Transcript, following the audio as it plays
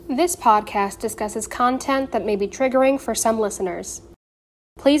This podcast discusses content that may be triggering for some listeners.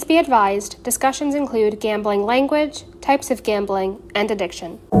 Please be advised, discussions include gambling language, types of gambling, and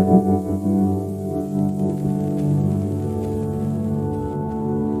addiction.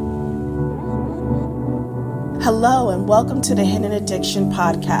 Hello and welcome to the Hidden Addiction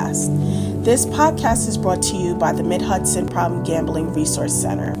Podcast. This podcast is brought to you by the Mid-Hudson Problem Gambling Resource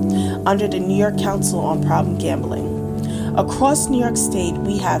Center under the New York Council on Problem Gambling. Across New York State,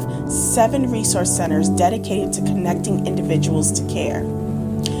 we have 7 resource centers dedicated to connecting individuals to care.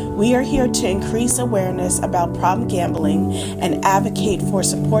 We are here to increase awareness about problem gambling and advocate for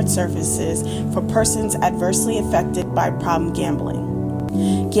support services for persons adversely affected by problem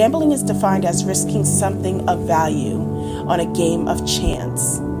gambling. Gambling is defined as risking something of value on a game of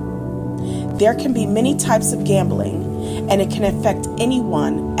chance. There can be many types of gambling, and it can affect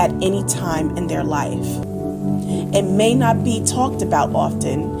anyone at any time in their life. It may not be talked about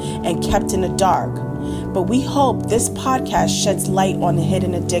often and kept in the dark, but we hope this podcast sheds light on the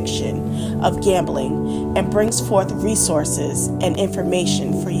hidden addiction of gambling and brings forth resources and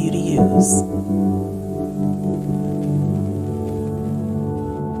information for you to use.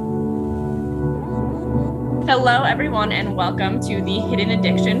 Hello, everyone, and welcome to the Hidden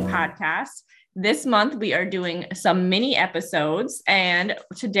Addiction Podcast. This month, we are doing some mini episodes, and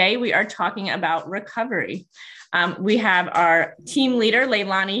today we are talking about recovery. We have our team leader,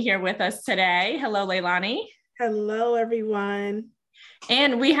 Leilani, here with us today. Hello, Leilani. Hello, everyone.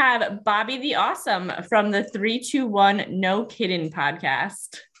 And we have Bobbie the Awesome from the 321 No Kidding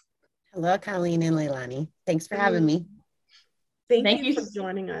podcast. Hello, Colleen and Leilani. Thanks for having me. Thank you for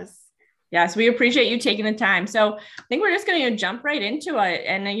joining us. Yes, we appreciate you taking the time. So I think we're just going to jump right into it.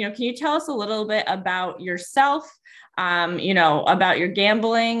 And, can you tell us a little bit about yourself, about your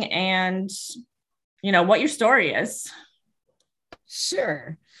gambling and, what your story is?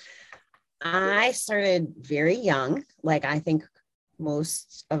 Sure. I started very young, like I think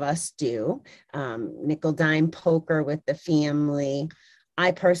most of us do, nickel dime poker with the family.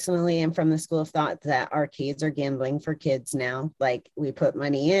 I personally am from the school of thought that arcades are gambling for kids now. Like we put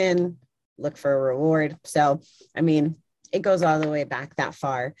money in, look for a reward. So, it goes all the way back that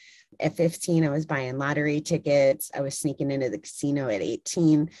far. At 15, I was buying lottery tickets. I was sneaking into the casino at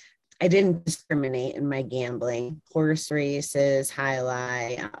 18. I didn't discriminate in my gambling, horse races,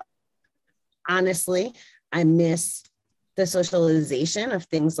 highlight. Honestly, I miss the socialization of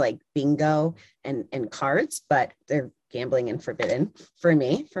things like bingo and cards, but they're gambling and forbidden for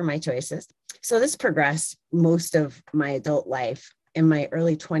me, for my choices. So this progressed most of my adult life. In my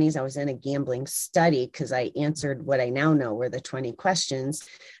early 20s, I was in a gambling study because I answered what I now know were the 20 questions.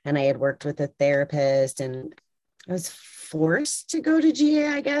 And I had worked with a therapist and I was forced to go to GA,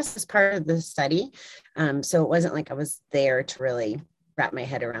 I guess, as part of the study. So it wasn't like I was there to really wrap my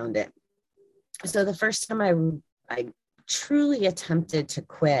head around it. So the first time I truly attempted to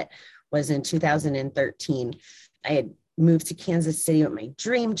quit was in 2013. I had moved to Kansas City with my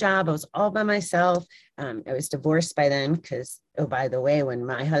dream job. I was all by myself. I was divorced by then because, oh, by the way, when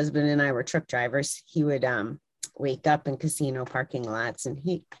my husband and I were truck drivers, he would wake up in casino parking lots and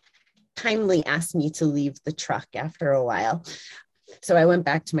he kindly asked me to leave the truck after a while. So I went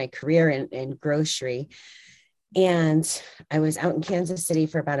back to my career in grocery. And I was out in Kansas City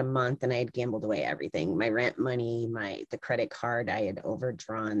for about a month and I had gambled away everything, my rent money, the credit card, I had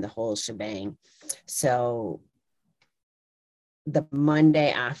overdrawn the whole shebang. So the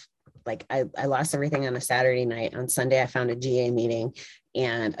Monday after, I lost everything on a Saturday night. On Sunday, I found a GA meeting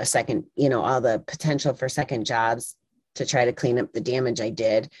and a second, all the potential for second jobs to try to clean up the damage I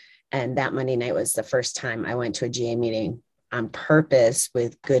did. And that Monday night was the first time I went to a GA meeting on purpose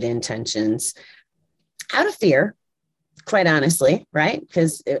with good intentions, out of fear, quite honestly, right?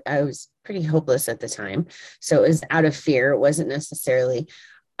 Because I was pretty hopeless at the time. So it was out of fear. It wasn't necessarily,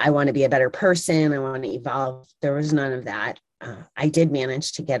 I want to be a better person. I want to evolve. There was none of that. I did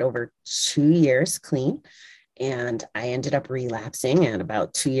manage to get over 2 years clean, and I ended up relapsing at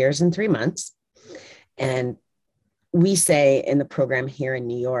about 2 years and 3 months. And we say in the program here in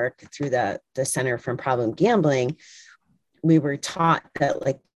New York through the Center from Problem Gambling, we were taught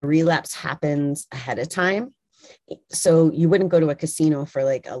that relapse happens ahead of time. So you wouldn't go to a casino for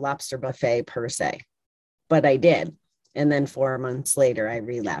a lobster buffet per se, but I did. And then 4 months later, I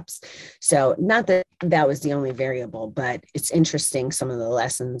relapsed. So not that that was the only variable, but it's interesting some of the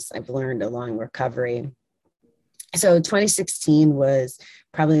lessons I've learned along recovery. So 2016 was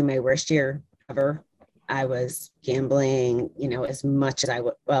probably my worst year ever. I was gambling, as much as I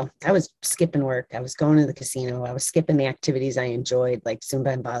would. Well, I was skipping work. I was going to the casino. I was skipping the activities I enjoyed, like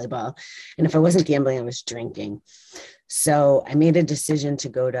Zumba and volleyball. And if I wasn't gambling, I was drinking. So I made a decision to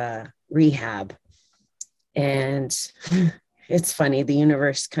go to rehab. And it's funny, the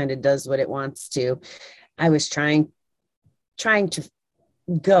universe kind of does what it wants to. I was trying to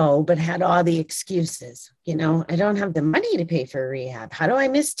go, but had all the excuses. I don't have the money to pay for rehab. How do I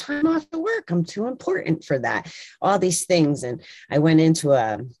miss time off of work? I'm too important for that. All these things. And I went into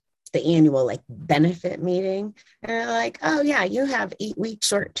the annual benefit meeting, and they're like, oh yeah, you have 8-week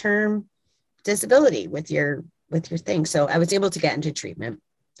short-term disability with your thing. So I was able to get into treatment.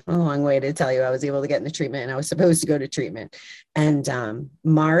 A long way to tell you, I was able to get into treatment, and I was supposed to go to treatment. And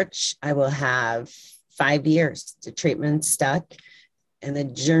March, I will have 5 years. The treatment stuck. And the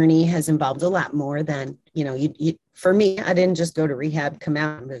journey has involved a lot more than, for me, I didn't just go to rehab, come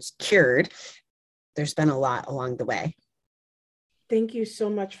out and was cured. There's been a lot along the way. Thank you so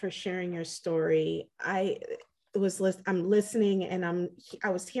much for sharing your story. I'm listening, and I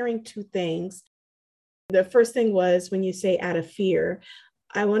was hearing two things. The first thing was, when you say out of fear,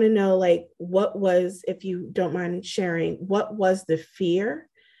 I want to know, what was, if you don't mind sharing, what was the fear?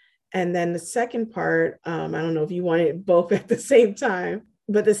 And then the second part, I don't know if you want it both at the same time,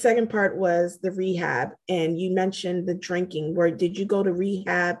 but the second part was the rehab. And you mentioned the drinking. Did you go to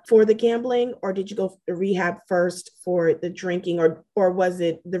rehab for the gambling, or did you go to rehab first for the drinking, or was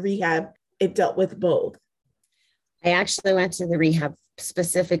it the rehab, it dealt with both? I actually went to the rehab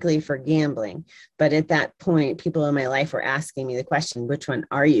specifically for gambling. But at that point, people in my life were asking me the question, which one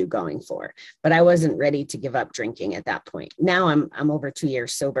are you going for? But I wasn't ready to give up drinking at that point. Now I'm over 2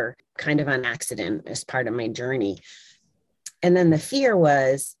 years sober, kind of on accident as part of my journey. And then the fear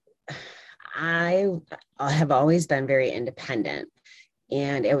was, I have always been very independent.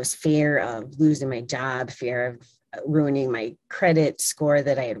 And it was fear of losing my job, fear of ruining my credit score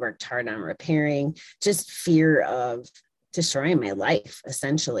that I had worked hard on repairing, just fear of destroying my life.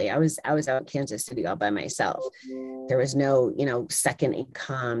 Essentially, I was out in Kansas City all by myself. There was no, second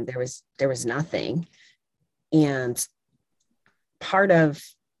income. There was nothing. And part of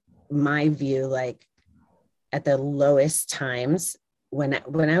my view, at the lowest times, when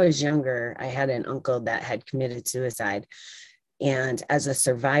I was younger, I had an uncle that had committed suicide. And as a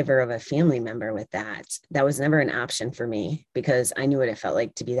survivor of a family member with that was never an option for me, because I knew what it felt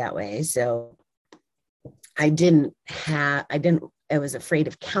like to be that way. So I was afraid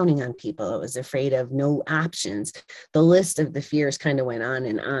of counting on people. I was afraid of no options. The list of the fears kind of went on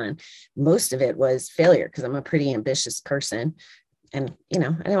and on. Most of it was failure, because I'm a pretty ambitious person. And, I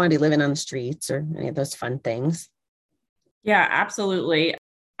don't want to be living on the streets or any of those fun things. Yeah, absolutely.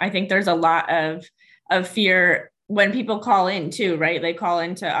 I think there's a lot of fear when people call in too, right? They call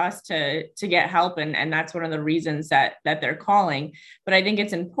into us to get help. And that's one of the reasons that they're calling. But I think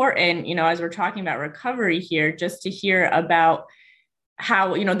it's important, as we're talking about recovery here, just to hear about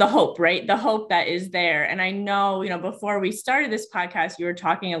how, the hope, right? The hope that is there. And I know, before we started this podcast, you were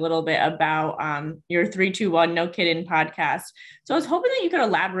talking a little bit about your 321 No Kidding podcast. So I was hoping that you could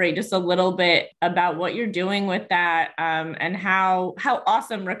elaborate just a little bit about what you're doing with that, and how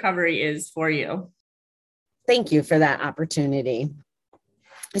awesome recovery is for you. Thank you for that opportunity.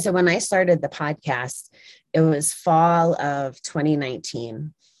 So when I started the podcast, it was fall of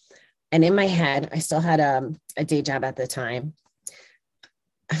 2019. And in my head, I still had a day job at the time.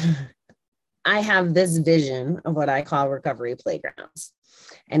 I have this vision of what I call recovery playgrounds.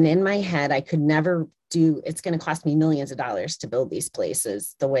 And in my head, I could never it's going to cost me millions of dollars to build these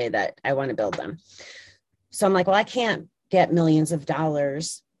places the way that I want to build them. So I'm like, well, I can't get millions of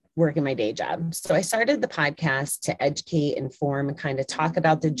dollars working my day job. So I started the podcast to educate, inform, and kind of talk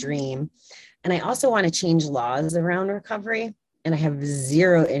about the dream. And I also want to change laws around recovery. And I have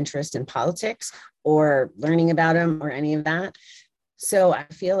zero interest in politics or learning about them or any of that. So I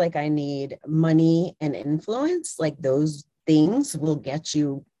feel like I need money and influence. Those things will get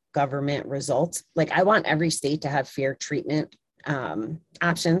you government results. I want every state to have fair treatment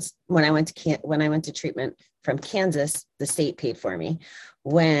options. When I went to treatment from Kansas, the state paid for me.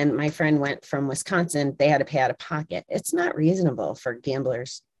 When my friend went from Wisconsin, they had to pay out of pocket. It's not reasonable for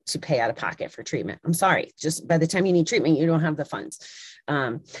gamblers to pay out of pocket for treatment. I'm sorry. Just by the time you need treatment, you don't have the funds.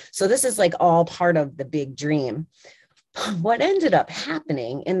 So this is all part of the big dream. What ended up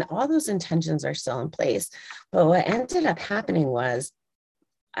happening, and all those intentions are still in place, but what ended up happening was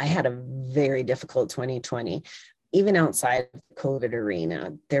I had a very difficult 2020. Even outside of the COVID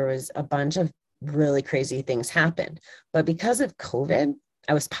arena, there was a bunch of really crazy things happened. But because of COVID,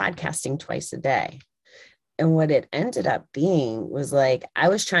 I was podcasting twice a day. And what it ended up being was I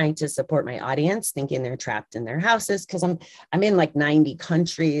was trying to support my audience, thinking they're trapped in their houses, because I'm in 90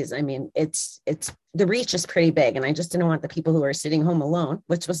 countries. I mean, it's the reach is pretty big. And I just didn't want the people who are sitting home alone,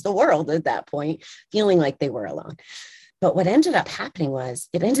 which was the world at that point, feeling like they were alone. But what ended up happening was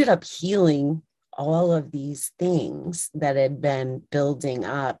it ended up healing all of these things that had been building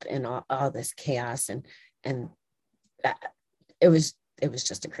up and all this chaos. And it was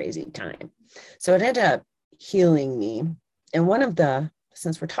just a crazy time. So it ended up healing me. And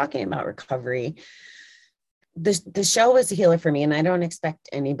since we're talking about recovery, the show was a healer for me. And I don't expect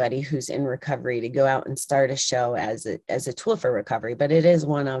anybody who's in recovery to go out and start a show as a tool for recovery, but it is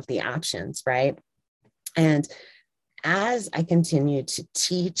one of the options, right? And as I continue to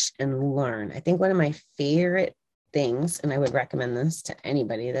teach and learn, I think one of my favorite things, and I would recommend this to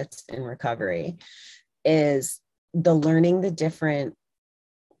anybody that's in recovery, is the learning the different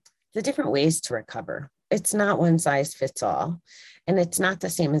ways to recover. It's not one size fits all. And it's not the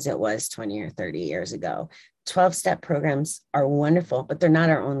same as it was 20 or 30 years ago. 12-step programs are wonderful, but they're not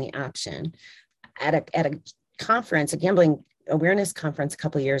our only option. At a conference, a gambling awareness conference a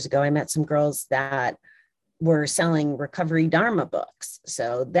couple of years ago, I met some girls that were selling recovery Dharma books.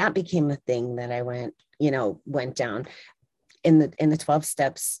 So that became a thing that I went down in the 12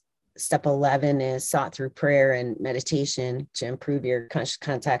 steps. Step 11 is sought through prayer and meditation to improve your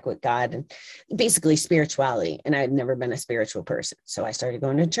contact with God and basically spirituality. And I had never been a spiritual person. So I started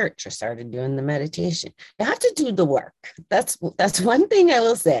going to church. I started doing the meditation. You have to do the work. That's one thing I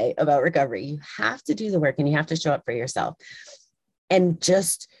will say about recovery. You have to do the work and you have to show up for yourself. And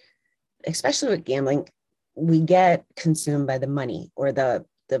just, especially with gambling, we get consumed by the money or the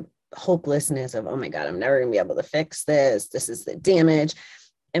hopelessness of, oh my God, I'm never going to be able to fix this. This is the damage.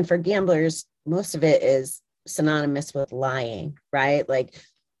 And for gamblers, most of it is synonymous with lying, right? Like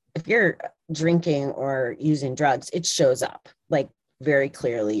if you're drinking or using drugs, it shows up like very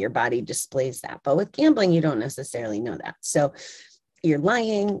clearly. Your body displays that. But with gambling, you don't necessarily know that. So you're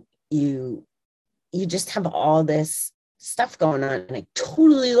lying, you just have all this stuff going on. And I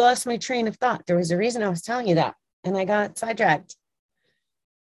totally lost my train of thought. There was a reason I was telling you that. And I got sidetracked.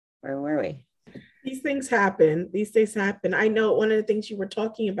 Where were we? These things happen. I know one of the things you were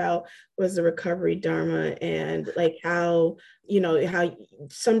talking about was the recovery Dharma and like how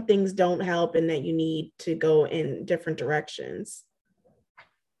some things don't help and that you need to go in different directions.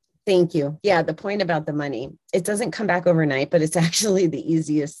 Thank you. Yeah, the point about the money, it doesn't come back overnight, but it's actually the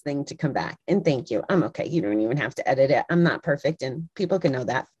easiest thing to come back. And thank you. I'm okay. You don't even have to edit it. I'm not perfect and people can know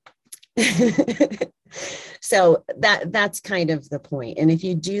that. So that's kind of the point. And if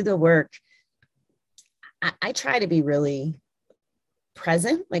you do the work, I try to be really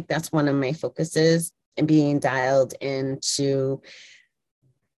present. Like that's one of my focuses, and being dialed into,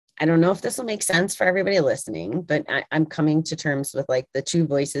 I don't know if this will make sense for everybody listening, but I'm coming to terms with like the two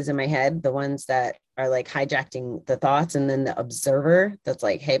voices in my head, the ones that are like hijacking the thoughts, and then the observer that's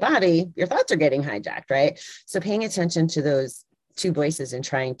like, hey, Bobbie, your thoughts are getting hijacked, right? So paying attention to those two voices and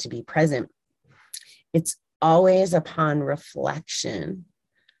trying to be present. It's always upon reflection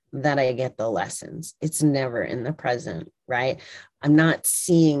that I get the lessons. It's never in the present, right? I'm not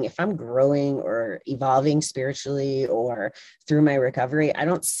seeing if I'm growing or evolving spiritually or through my recovery. I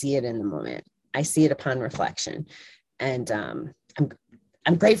don't see it in the moment. I see it upon reflection. And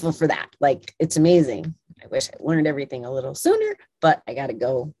I'm grateful for that. Like, it's amazing. I wish I learned everything a little sooner, but I got to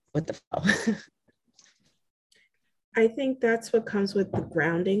go with the flow. I think that's what comes with the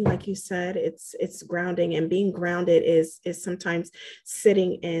grounding. Like you said, it's grounding, and being grounded is sometimes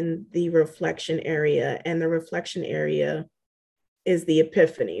sitting in the reflection area, and the reflection area is the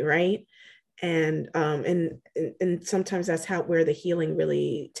epiphany, right? And sometimes that's where the healing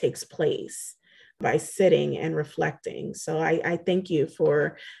really takes place, by sitting and reflecting. So I thank you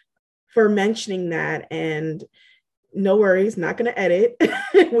for mentioning that. And no worries, not going to edit.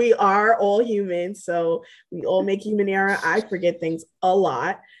 We are all human, so we all make human error. I forget things a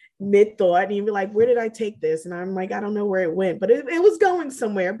lot mid-thought, and you'd be like, where did I take this? And I'm like, I don't know where it went, but it was going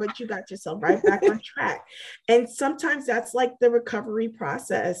somewhere, but you got yourself right back on track. And sometimes that's like the recovery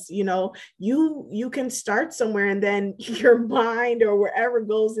process. You can start somewhere and then your mind or wherever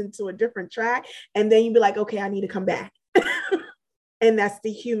goes into a different track, and then you'd be like, okay, I need to come back. And that's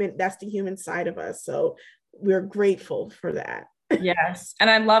the human side of us. So we're grateful for that. Yes. And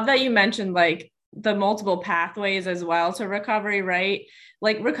I love that you mentioned like the multiple pathways as well to recovery, right?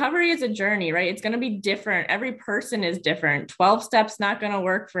 Like recovery is a journey, right? It's going to be different. Every person is different. 12 steps not going to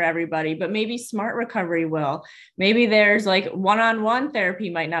work for everybody, but maybe smart recovery will. Maybe there's like one-on-one therapy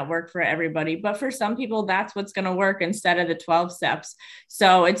might not work for everybody, but for some people, that's what's going to work instead of the 12 steps.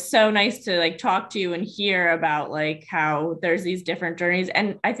 So it's so nice to like talk to you and hear about like how there's these different journeys.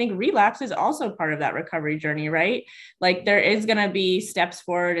 And I think relapse is also part of that recovery journey, right? Like there is going to be steps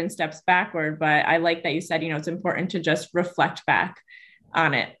forward and steps backward, but I like that you said, it's important to just reflect back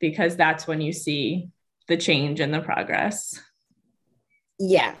on it, because that's when you see the change and the progress.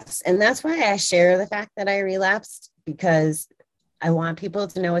 Yes. And that's why I share the fact that I relapsed, because I want people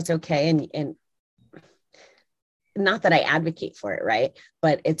to know it's okay. And not that I advocate for it, right?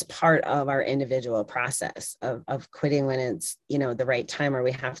 But it's part of our individual process of quitting when it's, the right time, or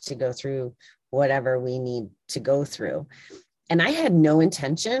we have to go through whatever we need to go through. And I had no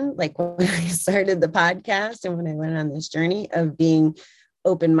intention, like when I started the podcast and when I went on this journey, of being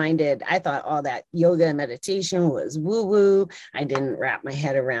open-minded. I thought all that yoga and meditation was woo-woo. I didn't wrap my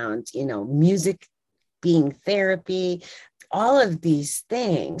head around, music being therapy, all of these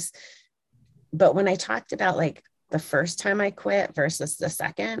things. But when I talked about like the first time I quit versus the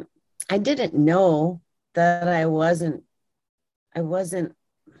second, I didn't know that I was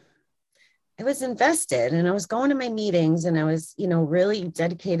invested, and I was going to my meetings, and I was, really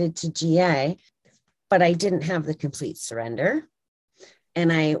dedicated to GA, but I didn't have the complete surrender. And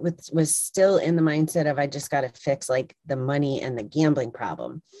I was still in the mindset of, I just got to fix like the money and the gambling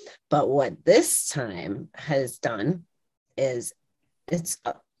problem. But what this time has done is it's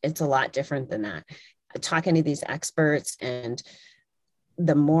a lot different than that. Talking to these experts, and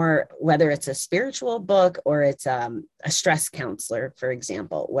the more, whether it's a spiritual book or it's a stress counselor, for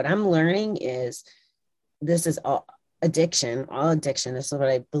example, what I'm learning is this is all addiction. This is what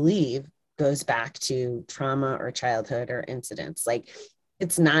I believe goes back to trauma or childhood or incidents. Like,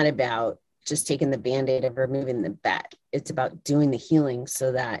 it's not about just taking the Band-Aid of removing the bet. It's about doing the healing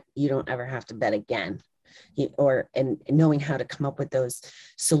so that you don't ever have to bet again, and knowing how to come up with those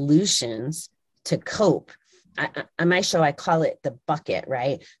solutions to cope. On my show, I call it the bucket,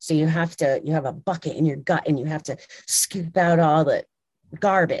 right? So you have a bucket in your gut, and you have to scoop out all the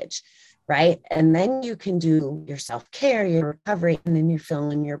garbage, right? And then you can do your self-care, your recovery, and then you're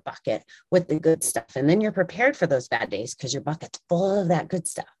filling your bucket with the good stuff. And then you're prepared for those bad days because your bucket's full of that good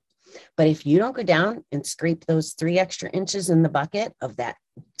stuff. But if you don't go down and scrape those 3 extra inches in the bucket of that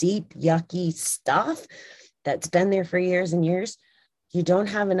deep, yucky stuff that's been there for years and years, you don't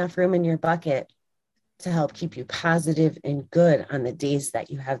have enough room in your bucket to help keep you positive and good on the days that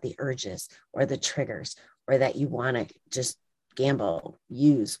you have the urges or the triggers, or that you want to just gamble,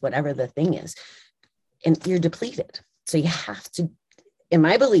 use, whatever the thing is, and you're depleted. So you have to, in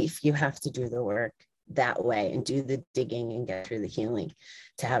my belief, you have to do the work that way and do the digging and get through the healing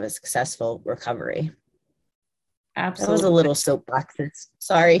to have a successful recovery. Absolutely. That was a little soapbox.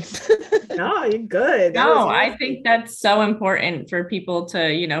 Sorry. No, you're good. No, I think that's so important for people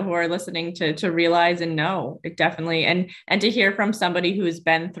to, who are listening to realize and know it definitely, and to hear from somebody who's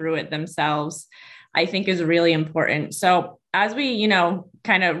been through it themselves, I think is really important. So as we,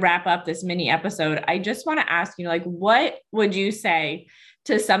 kind of wrap up this mini episode, I just want to ask you, like, what would you say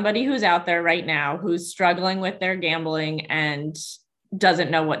to somebody who's out there right now, who's struggling with their gambling and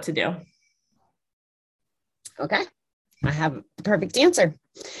doesn't know what to do? Okay. I have the perfect answer.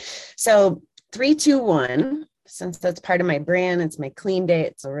 So 3, 2, 1, since that's part of my brand, it's my clean day.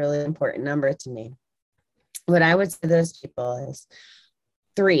 It's a really important number to me. What I would say to those people is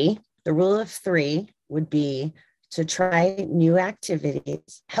 3. The rule of 3 would be to try new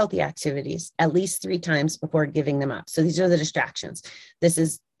activities, healthy activities, at least 3 times before giving them up. So these are the distractions. This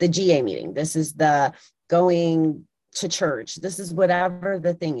is the GA meeting. This is the going to church. This is whatever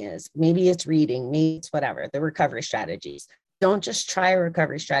the thing is. Maybe it's reading, maybe it's whatever, the recovery strategies. Don't just try a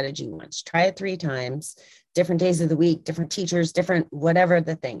recovery strategy once. Try it 3 times, different days of the week, different teachers, different whatever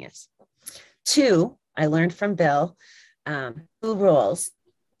the thing is. 2, I learned from Bill, 2 rules.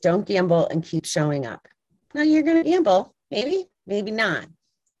 Don't gamble and keep showing up. Now you're going to gamble, maybe not,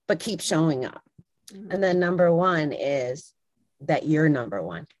 but keep showing up. And then number 1 is that you're number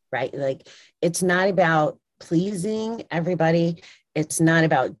 1, right? Like, it's not about pleasing everybody. It's not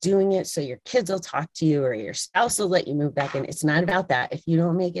about doing it so your kids will talk to you or your spouse will let you move back in. It's not about that. If you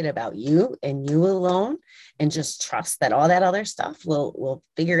don't make it about you and you alone, and just trust that all that other stuff will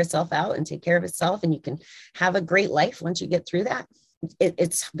figure itself out and take care of itself, and you can have a great life once you get through that,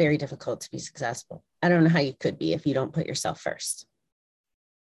 it's very difficult to be successful. I don't know how you could be if you don't put yourself first.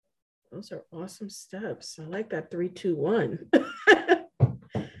 Those are awesome steps. I like that 3, 2, 1.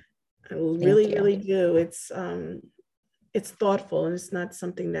 I really do. It's thoughtful, and it's not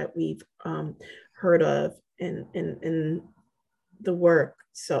something that we've heard of in the work.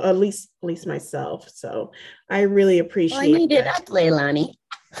 So at least myself. So I really appreciate. Well, I need it up, Leilani.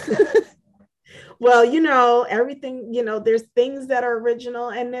 Well, everything, there's things that are original,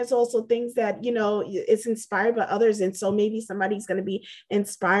 and there's also things that, it's inspired by others. And so maybe somebody's going to be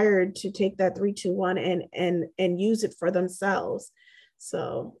inspired to take that 3, 2, 1 and use it for themselves.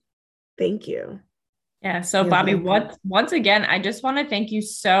 So thank you. Yeah. So You're Bobbie, welcome. once again, I just want to thank you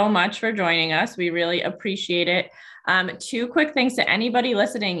so much for joining us. We really appreciate it. Two quick things to anybody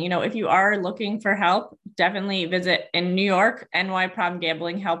listening. If you are looking for help, definitely visit in New York,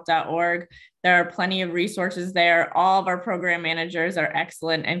 nyproblemgamblinghelp.org. There are plenty of resources there. All of our program managers are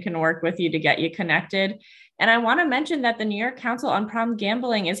excellent and can work with you to get you connected. And I want to mention that the New York Council on Problem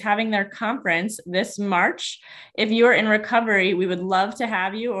Gambling is having their conference this March. If you are in recovery, we would love to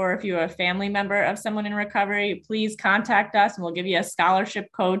have you, or if you're a family member of someone in recovery, please contact us and we'll give you a scholarship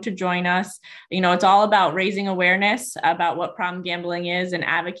code to join us. It's all about raising awareness about what problem gambling is and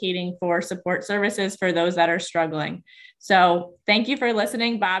advocating for support services for those that are struggling. So thank you for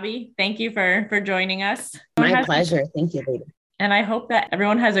listening, Bobbie. Thank you for joining us. My pleasure. Thank you, lady. And I hope that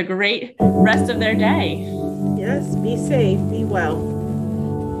everyone has a great rest of their day. Yes, be safe, be well.